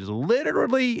 years, which is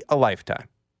literally a lifetime.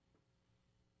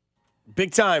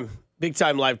 Big time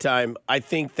lifetime. I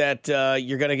think that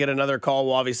you're going to get another call.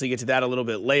 We'll obviously get to that a little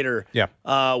bit later. Yeah.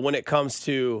 When it comes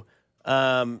to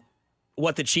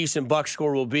what the Chiefs and Bucs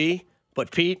score will be.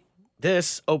 But Pete,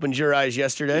 this opened your eyes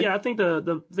yesterday. Yeah, I think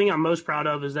the thing I'm most proud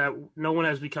of is that no one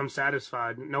has become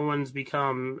satisfied. No one's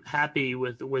become happy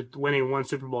with winning one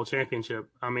Super Bowl championship.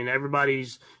 I mean,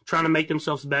 everybody's trying to make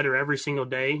themselves better every single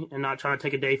day and not trying to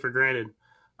take a day for granted.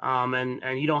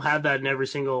 And you don't have that in every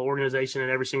single organization and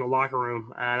every single locker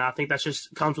room. And I think that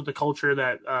just comes with the culture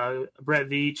that Brett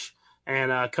Veach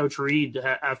and Coach Reed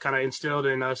have kind of instilled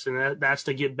in us, and that's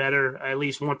to get better at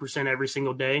least 1% every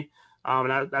single day.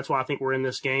 And that's why I think we're in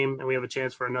this game and we have a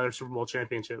chance for another Super Bowl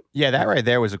championship. Yeah, that right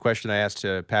there was a question I asked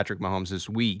to Patrick Mahomes this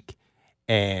week,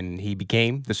 and he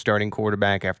became the starting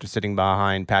quarterback after sitting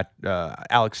behind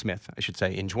Alex Smith, I should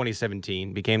say, in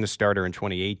 2017, became the starter in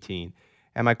 2018.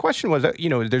 And my question was,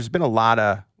 there's been a lot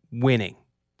of winning.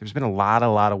 There's been a lot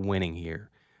of winning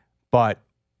here. But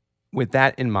with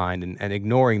that in mind and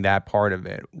ignoring that part of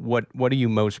it, what are you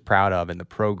most proud of in the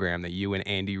program that you and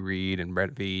Andy Reid and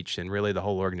Brett Veach and really the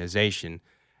whole organization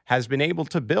has been able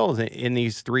to build in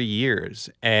these 3 years?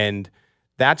 And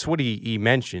that's what he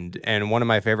mentioned. And one of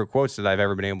my favorite quotes that I've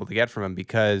ever been able to get from him,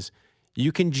 because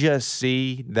you can just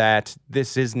see that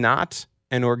this is not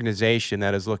an organization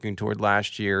that is looking toward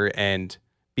last year and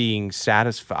being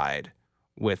satisfied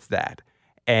with that.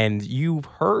 And you've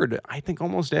heard, I think,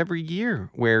 almost every year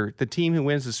where the team who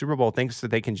wins the Super Bowl thinks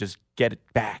that they can just get it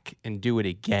back and do it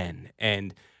again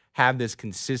and have this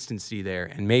consistency there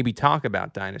and maybe talk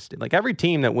about dynasty. Like every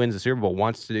team that wins the Super Bowl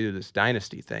wants to do this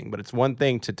dynasty thing, but it's one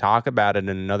thing to talk about it and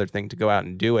another thing to go out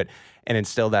and do it and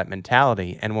instill that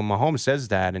mentality. And when Mahomes says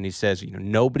that and he says,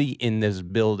 nobody in this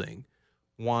building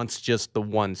wants just the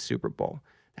one Super Bowl,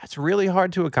 that's really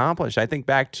hard to accomplish. I think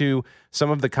back to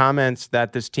some of the comments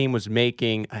that this team was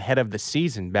making ahead of the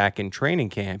season back in training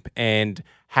camp and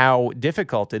how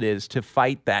difficult it is to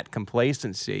fight that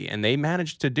complacency. And they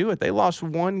managed to do it. They lost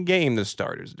one game, the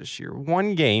starters, this year.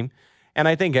 One game. And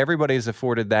I think everybody's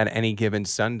afforded that any given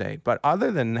Sunday. But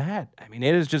other than that, I mean,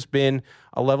 it has just been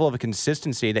a level of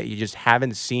consistency that you just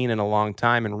haven't seen in a long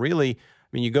time. And really, I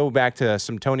mean, you go back to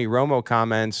some Tony Romo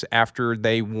comments after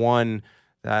they won.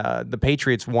 The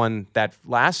Patriots won that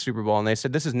last Super Bowl, and they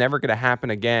said, this is never going to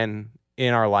happen again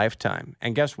in our lifetime.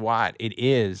 And guess what? It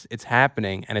is. It's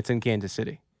happening, and it's in Kansas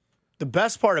City. The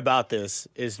best part about this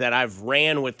is that I've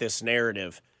ran with this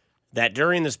narrative that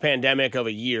during this pandemic of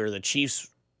a year, the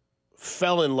Chiefs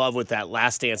fell in love with that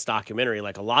Last Dance documentary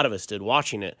like a lot of us did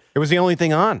watching it. It was the only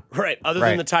thing on. Right, other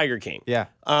than the Tiger King. Yeah.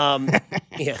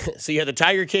 Yeah. So you had the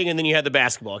Tiger King, and then you had the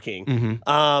Basketball King.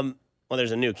 Mm-hmm. Well,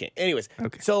 there's a new king. Anyways,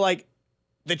 okay. So,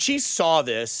 the Chiefs saw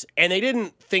this, and they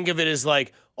didn't think of it as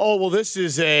like, oh, well, this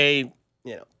is a,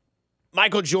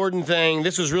 Michael Jordan thing.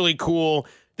 This was really cool.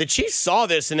 The Chiefs saw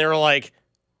this, and they were like,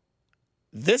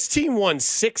 this team won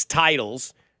 6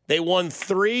 titles. They won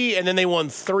 3, and then they won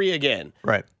 3 again.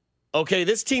 Right. Okay,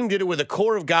 this team did it with a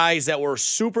core of guys that were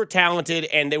super talented,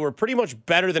 and they were pretty much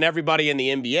better than everybody in the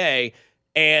NBA,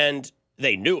 and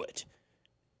they knew it.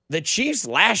 The Chiefs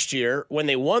last year, when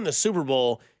they won the Super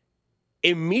Bowl,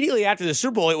 immediately after the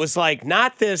Super Bowl, it was like,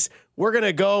 not this, we're going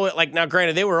to go, now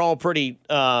granted, they were all pretty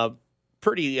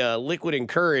liquid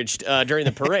encouraged during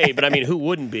the parade, but I mean, who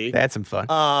wouldn't be? They had some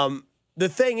fun. The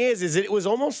thing is it was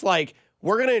almost like,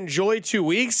 we're going to enjoy 2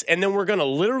 weeks, and then we're going to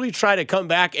literally try to come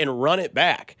back and run it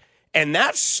back. And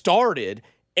that started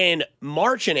in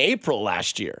March and April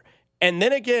last year. And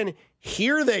then again,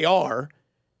 here they are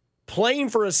playing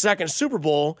for a second Super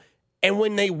Bowl. And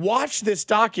when they watched this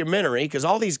documentary, because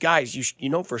all these guys, you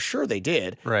know for sure they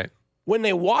did. Right. When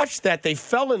they watched that, they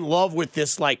fell in love with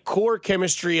this core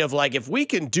chemistry of if we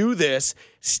can do this,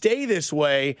 stay this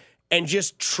way, and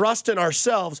just trust in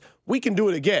ourselves, we can do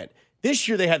it again. This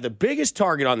year they had the biggest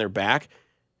target on their back.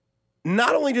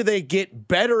 Not only did they get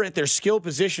better at their skill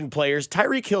position players,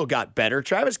 Tyreek Hill got better,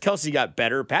 Travis Kelce got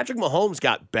better, Patrick Mahomes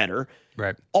got better.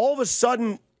 Right. All of a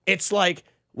sudden, it's like,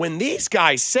 when these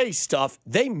guys say stuff,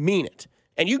 they mean it.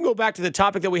 And you can go back to the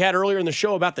topic that we had earlier in the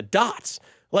show about the dots.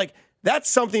 That's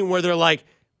something where they're like,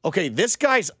 okay, this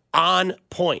guy's on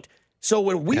point. So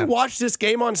when we watched this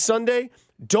game on Sunday,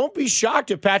 Don't be shocked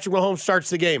if Patrick Mahomes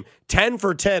starts the game 10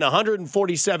 for 10,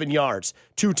 147 yards,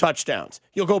 2 touchdowns.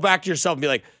 You'll go back to yourself and be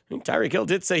like, Tyreek Hill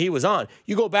did say he was on.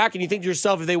 You go back and you think to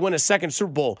yourself, if they win a second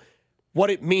Super Bowl, what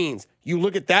it means. You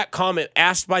look at that comment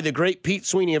asked by the great Pete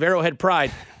Sweeney of Arrowhead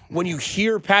Pride. When you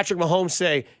hear Patrick Mahomes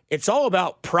say, it's all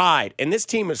about pride, and this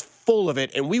team is full of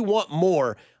it, and we want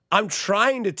more. I'm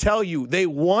trying to tell you, they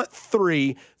want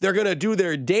 3. They're going to do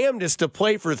their damnedest to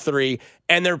play for 3,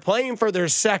 and they're playing for their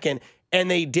second. And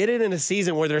they did it in a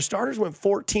season where their starters went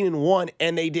 14-1,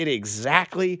 and they did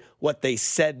exactly what they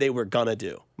said they were going to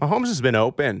do. Mahomes has been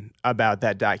open about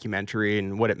that documentary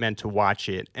and what it meant to watch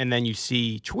it. And then you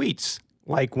see tweets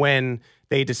like when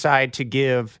they decide to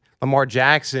give Lamar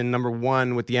Jackson number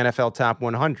 1 with the NFL Top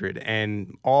 100.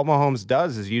 And all Mahomes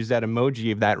does is use that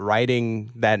emoji of that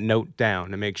writing that note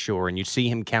down to make sure. And you see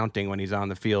him counting when he's on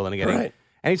the field and getting Right.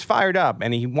 And he's fired up,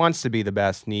 and he wants to be the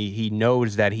best, and he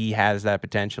knows that he has that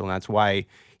potential, and that's why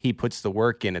he puts the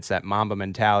work in. It's that Mamba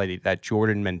mentality, that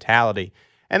Jordan mentality.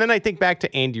 And then I think back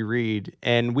to Andy Reid,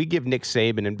 and we give Nick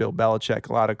Saban and Bill Belichick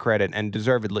a lot of credit, and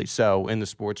deservedly so, in the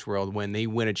sports world. When they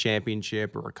win a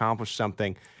championship or accomplish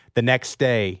something, the next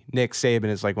day, Nick Saban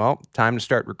is like, well, time to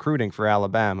start recruiting for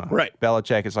Alabama. Right.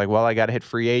 Belichick is like, well, I got to hit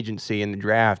free agency in the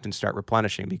draft and start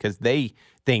replenishing because they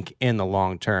think in the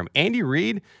long term. Andy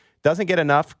Reid doesn't get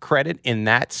enough credit in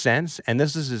that sense, and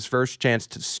this is his first chance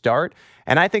to start.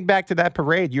 And I think back to that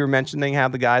parade, you were mentioning how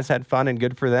the guys had fun and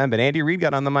good for them, but Andy Reid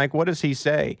got on the mic. What does he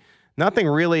say? Nothing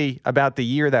really about the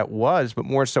year that was, but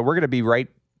more so we're going to be right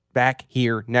back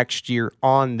here next year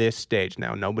on this stage.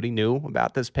 Now, nobody knew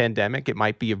about this pandemic. It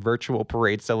might be a virtual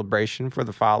parade celebration for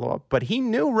the follow-up, but he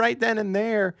knew right then and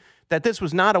there that this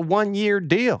was not a one-year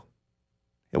deal.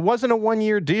 It wasn't a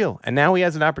one-year deal, and now he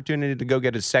has an opportunity to go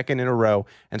get his second in a row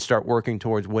and start working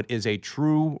towards what is a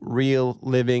true, real,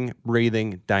 living,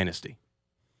 breathing dynasty.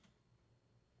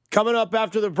 Coming up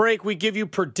after the break, we give you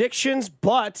predictions,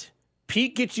 but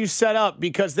Pete gets you set up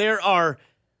because there are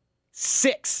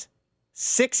six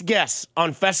guests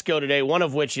on Fesco today, one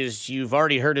of which is you've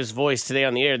already heard his voice today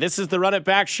on the air. This is the Run It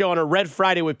Back Show on a Red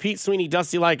Friday with Pete Sweeney,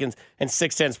 Dusty Likens, and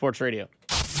 610 Sports Radio.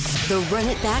 The Run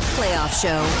It Back Playoff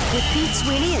Show with Pete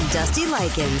Sweeney and Dusty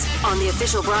Likens on the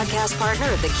official broadcast partner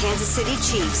of the Kansas City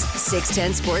Chiefs,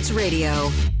 610 Sports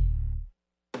Radio.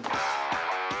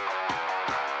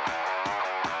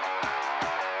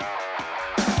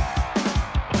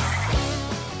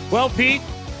 Well, Pete,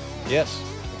 Yes.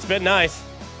 it's been nice.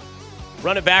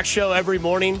 Run It Back Show every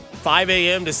morning, 5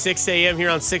 a.m. to 6 a.m. here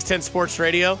on 610 Sports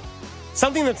Radio.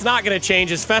 Something that's not going to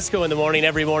change is Fesco in the morning,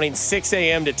 every morning, 6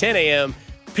 a.m. to 10 a.m.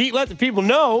 Pete, let the people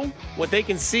know what they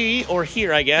can see or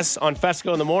hear, I guess, on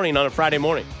Fesco in the morning on a Friday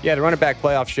morning. Yeah, the Run It Back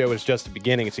Playoff Show is just the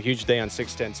beginning. It's a huge day on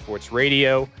 610 Sports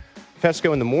Radio.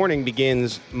 Fesco in the morning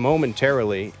begins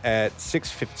momentarily at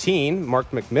 6:15. Mark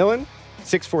McMillan.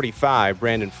 6:45,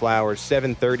 Brandon Flowers.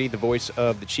 7:30, the voice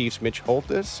of the Chiefs, Mitch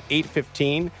Holthus.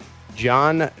 8:15,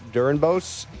 John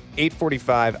Durenbos.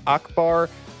 8:45, Akbar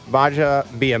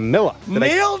Bajabiamila.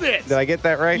 Nailed it! Did I get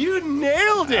that right? You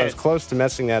nailed I was it! close to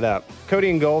messing that up. Cody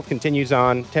and Gold continues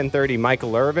on. 10:30,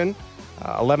 Michael Irvin.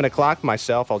 11 o'clock,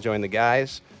 myself. I'll join the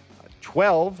guys.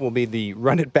 12 will be the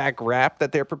Run It Back wrap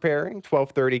that they're preparing.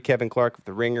 12:30, Kevin Clark with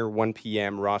The Ringer. 1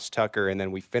 p.m., Ross Tucker. And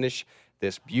then we finish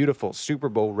this beautiful Super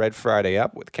Bowl Red Friday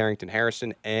up with Carrington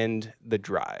Harrison and The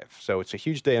Drive. So it's a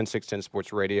huge day on 610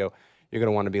 Sports Radio. You're going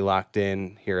to want to be locked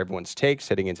in, hear everyone's takes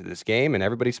heading into this game and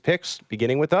everybody's picks,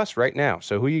 beginning with us right now.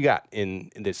 So who you got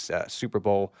in this Super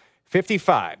Bowl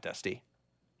 55, Dusty?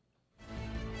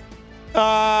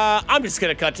 I'm just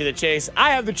going to cut to the chase.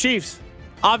 I have the Chiefs,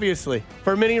 obviously,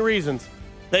 for many reasons.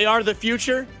 They are the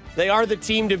future. They are the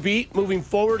team to beat moving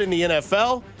forward in the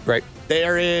NFL. Right.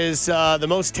 There is the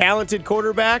most talented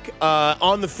quarterback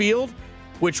on the field,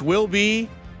 which will be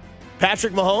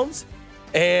Patrick Mahomes.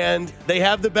 And they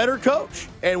have the better coach.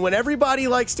 And when everybody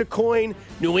likes to coin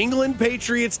New England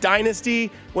Patriots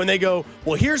dynasty, when they go,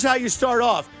 well, here's how you start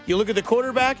off. You look at the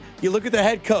quarterback, you look at the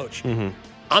head coach. Mm-hmm.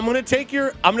 I'm gonna take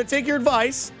your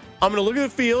advice. I'm gonna look at the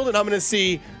field and I'm gonna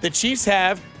see the Chiefs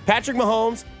have Patrick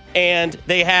Mahomes and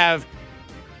they have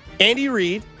Andy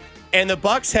Reid, and the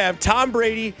Bucs have Tom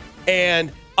Brady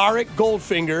and Arik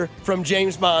Goldfinger from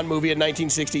James Bond movie in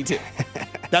 1962.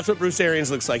 That's what Bruce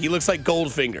Arians looks like. He looks like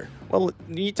Goldfinger. Well,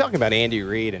 you talk about Andy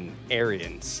Reid and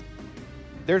Arians.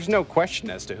 There's no question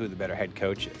as to who the better head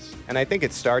coach is. And I think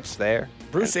it starts there.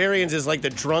 Bruce Arians is like the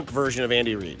drunk version of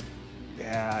Andy Reid.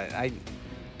 Yeah,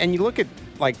 and you look at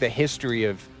like the history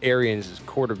of Arians'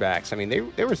 quarterbacks. I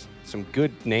mean, there was some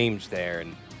good names there,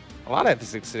 and a lot of his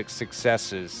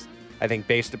successes, I think,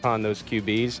 based upon those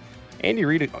QBs. Andy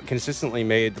Reid consistently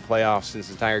made the playoffs his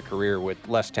entire career with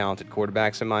less talented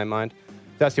quarterbacks in my mind.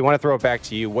 Dusty, I want to throw it back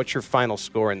to you. What's your final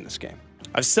score in this game?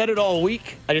 I've said it all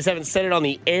week. I just haven't said it on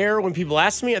the air when people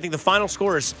ask me. I think the final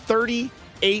score is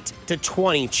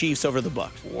 38-20 Chiefs over the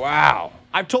Bucs. Wow.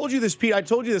 I've told you this, Pete. I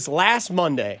told you this last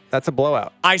Monday. That's a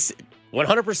blowout.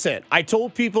 100%. I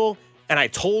told people, and I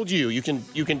told you, you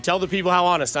can tell the people how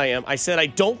honest I am. I said I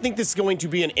don't think this is going to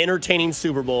be an entertaining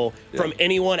Super Bowl from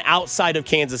anyone outside of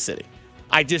Kansas City.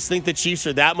 I just think the Chiefs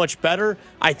are that much better.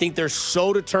 I think they're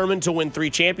so determined to win 3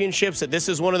 championships that this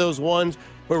is one of those ones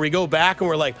where we go back and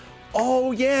we're like,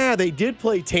 oh, yeah, they did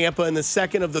play Tampa in the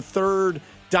second of the third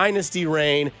dynasty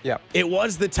reign. Yep. It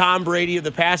was the Tom Brady of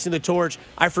the passing the torch.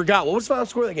 I forgot. What was the final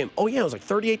score of that game? Oh, yeah, it was like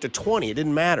 38-20. It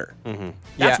didn't matter. Mm-hmm.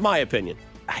 That's my opinion.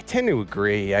 I tend to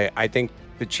agree. I think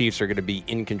the Chiefs are going to be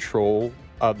in control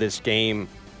of this game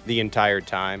the entire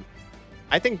time.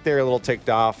 I think they're a little ticked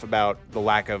off about the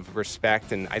lack of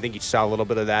respect, and I think you saw a little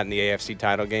bit of that in the AFC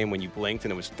title game when you blinked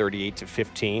and it was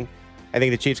 38-15. I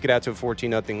think the Chiefs get out to a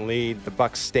 14-0 lead. The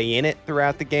Bucs stay in it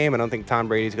throughout the game. I don't think Tom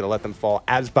Brady's going to let them fall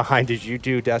as behind as you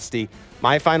do, Dusty.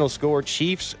 My final score,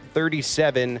 Chiefs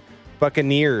 37,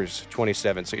 Buccaneers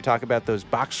 27. So you talk about those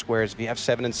box squares. If you have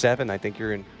 7-7, I think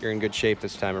you're in good shape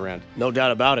this time around. No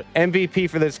doubt about it. MVP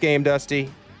for this game, Dusty?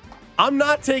 I'm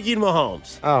not taking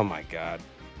Mahomes. Oh, my God.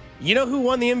 You know who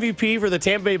won the MVP for the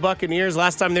Tampa Bay Buccaneers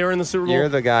last time they were in the Super Bowl? You're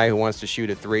the guy who wants to shoot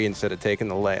a 3 instead of taking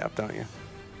the layup, don't you?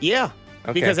 Yeah.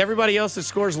 Okay. Because everybody else that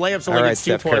scores layups only gets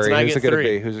 2 Steph points, Curry. and I get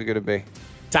 3. Who's it going to be?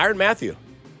 Tyrann Mathieu.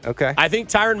 Okay. I think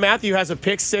Tyrann Mathieu has a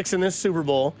pick 6 in this Super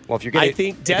Bowl. Well, if you're gonna, I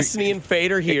think Destiny and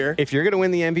Fate are here. If you're going to win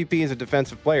the MVP as a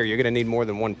defensive player, you're going to need more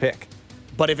than 1 pick.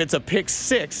 But if it's a pick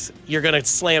 6, you're going to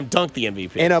slam dunk the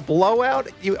MVP. In a blowout,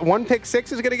 1 pick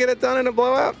 6 is going to get it done in a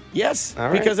blowout? Yes, All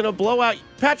right. Because in a blowout,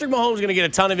 Patrick Mahomes is going to get a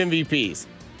ton of MVPs,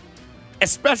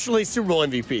 especially Super Bowl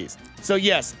MVPs. So,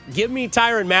 yes, give me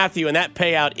Tyrann Mathieu, and that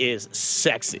payout is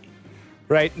sexy.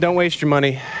 Right. Don't waste your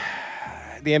money.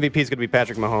 The MVP is going to be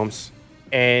Patrick Mahomes.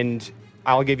 And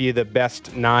I'll give you the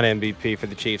best non-MVP for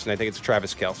the Chiefs, and I think it's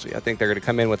Travis Kelce. I think they're going to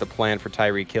come in with a plan for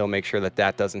Tyreek Hill, make sure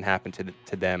that doesn't happen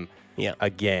to them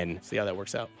again. See how that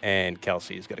works out. And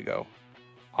Kelce is going to go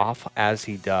off as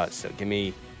he does. So give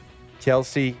me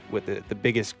Kelce with the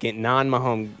biggest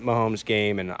non-Mahomes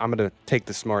game, and I'm going to take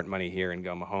the smart money here and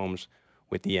go Mahomes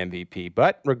with the MVP.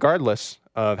 But regardless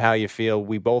of how you feel,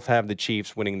 we both have the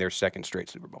Chiefs winning their 2nd straight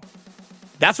Super Bowl.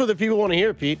 That's what the people want to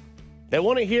hear, Pete. They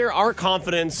want to hear our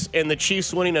confidence in the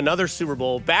Chiefs winning another Super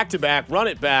Bowl, back-to-back, run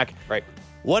it back. Right.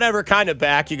 Whatever kind of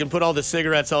back. You can put all the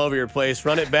cigarettes all over your place.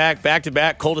 Run it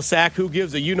back-to-back, cul-de-sac. Who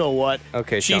gives a you-know-what?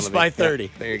 Okay, Chiefs by 30. Yeah,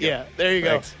 there you go. Yeah, there you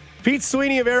Thanks. go. Pete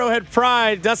Sweeney of Arrowhead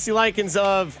Pride, Dusty Likens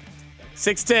of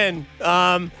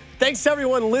 610. Thanks to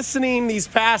everyone listening these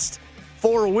past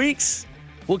 4 weeks.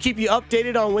 We'll keep you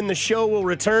updated on when the show will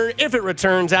return, if it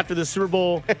returns after the Super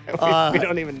Bowl. We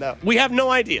don't even know. We have no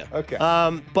idea. Okay.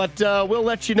 But we'll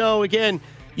let you know. Again,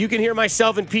 you can hear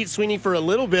myself and Pete Sweeney for a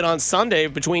little bit on Sunday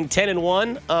between 10 and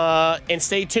 1. And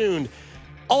stay tuned.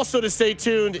 Also to stay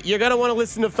tuned, you're going to want to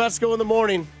listen to Fesco in the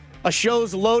morning. A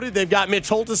show's loaded. They've got Mitch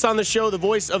Holthus on the show, the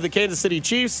voice of the Kansas City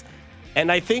Chiefs.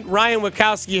 And I think Ryan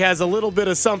Wachowski has a little bit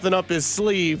of something up his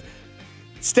sleeve.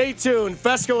 Stay tuned.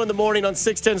 Fesco in the morning on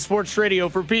 610 Sports Radio.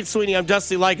 For Pete Sweeney, I'm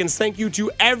Dusty Likens. Thank you to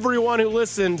everyone who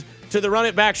listened to the Run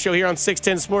It Back show here on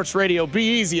 610 Sports Radio. Be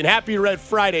easy and happy Red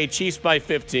Friday. Chiefs by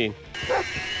 15.